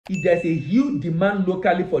if there's a huge demand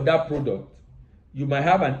locally for that product, you might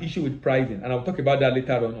have an issue with pricing. And I'll talk about that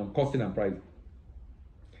later on costing and pricing.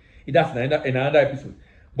 That's another episode.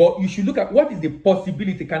 But you should look at what is the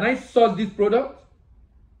possibility. Can I source this product?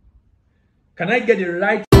 Can I get the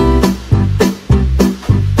right?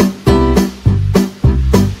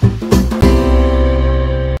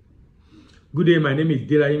 Good day, my name is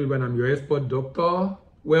Dela and I'm your export doctor.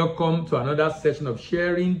 Welcome to another session of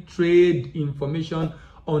sharing trade information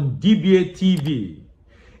on DBA TV.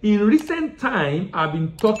 In recent time, I've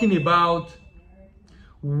been talking about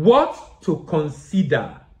what to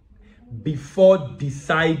consider before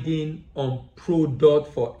deciding on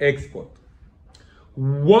product for export.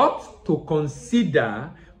 What to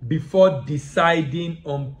consider before deciding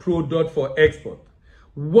on product for export.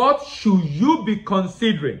 What should you be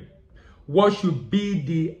considering? What should be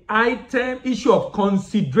the issue of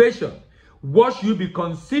consideration? What should you be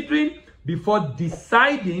considering before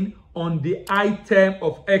deciding on the item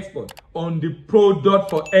of export, on the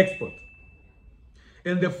product for export?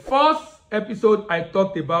 In the first episode, I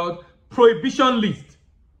talked about prohibition list.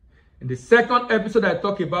 In the second episode, I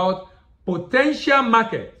talked about potential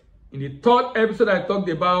market. In the third episode, I talked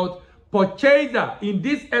about purchaser. In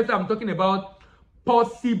this episode, I'm talking about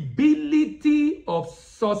possibility of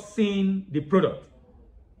sourcing the product.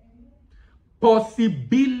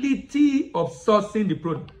 Possibility of sourcing the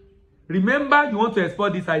product. Remember, you want to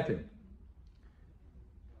export this item.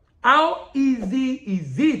 How easy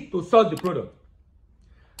is it to source the product?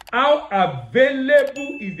 How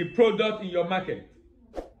available is the product in your market?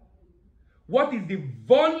 What is the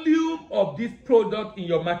volume of this product in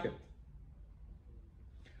your market?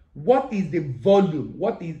 What is the volume?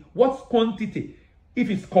 What's quantity? If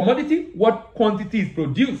it's commodity, what quantity is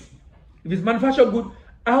produced? If it's manufactured goods,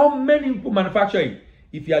 how many people manufacture it?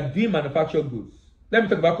 If you are doing manufactured goods, let me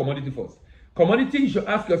talk about commodity first. Commodity, you should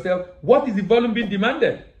ask yourself, what is the volume being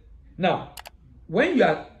demanded? Now, when you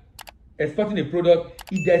are exporting a product,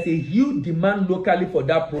 if there's a huge demand locally for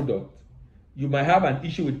that product, you might have an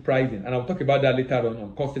issue with pricing. And I'll talk about that later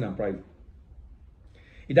on costing and pricing.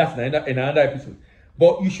 That's another episode.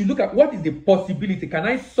 But you should look at what is the possibility. Can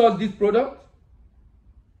I source this product?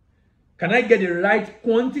 Can I get the right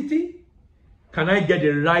quantity? Can I get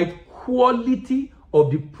the right quality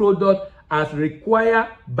of the product as required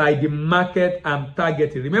by the market I'm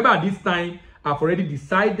targeting? Remember, at this time, I've already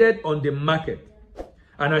decided on the market.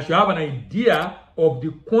 And I should have an idea of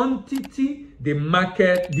the quantity, the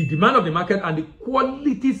market, the demand of the market, and the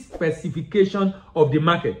quality specification of the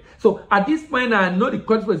market. So at this point, I know the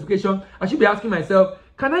quality specification. I should be asking myself,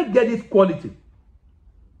 can I get this quality?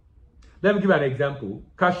 Let me give an example.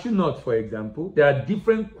 Cashew nuts, for example. There are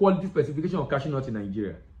different quality specifications of cashew nuts in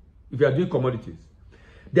Nigeria. If you are doing commodities,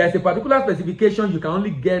 there's a particular specification you can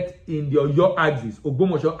only get in your axis,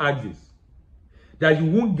 Ogbomoso axis, that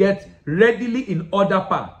you won't get readily in other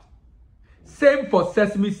parts. Same for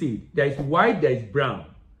sesame seed. There is white, there is brown.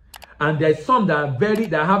 And there's some that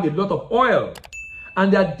have a lot of oil.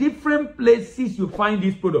 And there are different places you find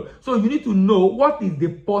this product. So you need to know what is the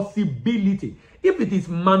possibility. If it is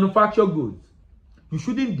manufactured goods, you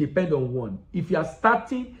shouldn't depend on one. If you are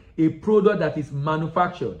starting a product that is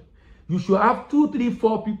manufactured, you should have 2, 3,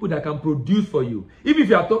 4 people that can produce for you. Even if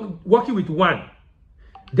you are working with one,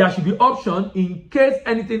 there should be option in case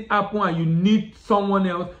anything happens and you need someone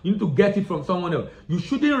else, you need to get it from someone else. You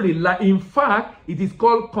shouldn't rely. In fact, it is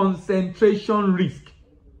called concentration risk.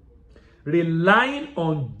 Relying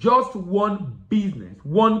on just one business,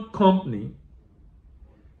 one company,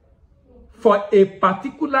 for a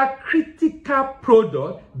particular critical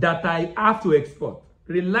product that I have to export.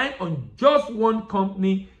 Relying on just one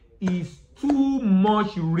company is too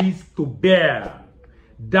much risk to bear.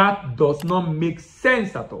 That does not make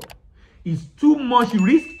sense at all. It's too much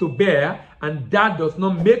risk to bear, and that does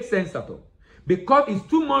not make sense at all. Because it's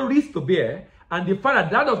too much risk to bear, and the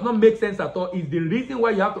fact that does not make sense at all is the reason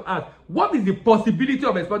why you have to ask, what is the possibility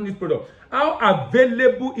of exporting this product? How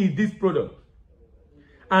available is this product?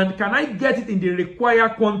 And can I get it in the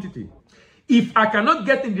required quantity? If I cannot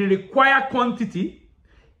get in the required quantity,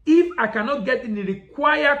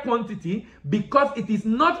 because it is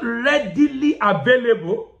not readily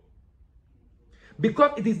available,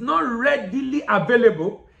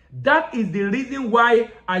 that is the reason why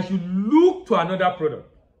I should look to another product.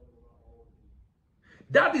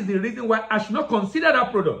 That is the reason why I should not consider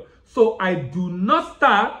that product. So I do not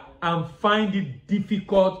start and find it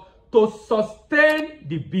difficult to sustain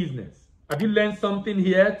the business. Have you learned something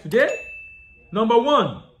here today? Number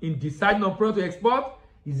one, in deciding on product to export,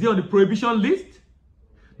 is it on the prohibition list?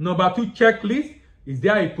 Number two, checklist. Is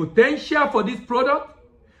there a potential for this product?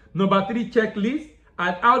 Number three, checklist.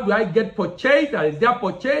 And how do I get purchaser? Is there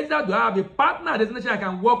purchaser? Do I have a partner, a destination I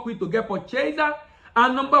can work with to get purchaser?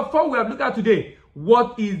 And number 4, we have looked at today.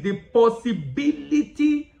 What is the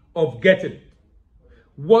possibility of getting it?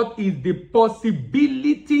 What is the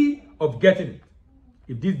possibility of getting it?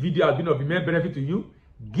 If this video has been of immense benefit to you,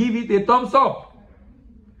 give it a thumbs up.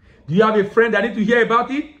 Do you have a friend that needs to hear about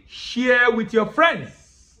it? Share with your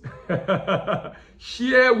friends.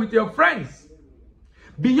 Share with your friends.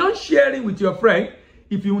 Beyond sharing with your friend,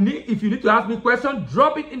 if you need to ask me a question,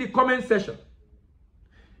 drop it in the comment section.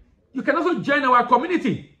 You can also join our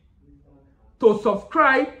community. To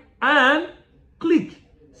subscribe and click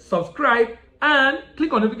subscribe and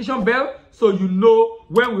click on the notification bell so you know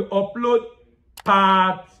when we upload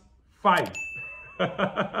part 5.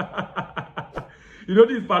 You know,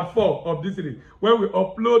 this is part 4 of this series, when we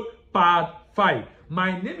upload part 5.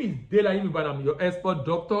 My name is Dela Imiban. I'm your expert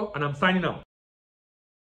doctor, and I'm signing out.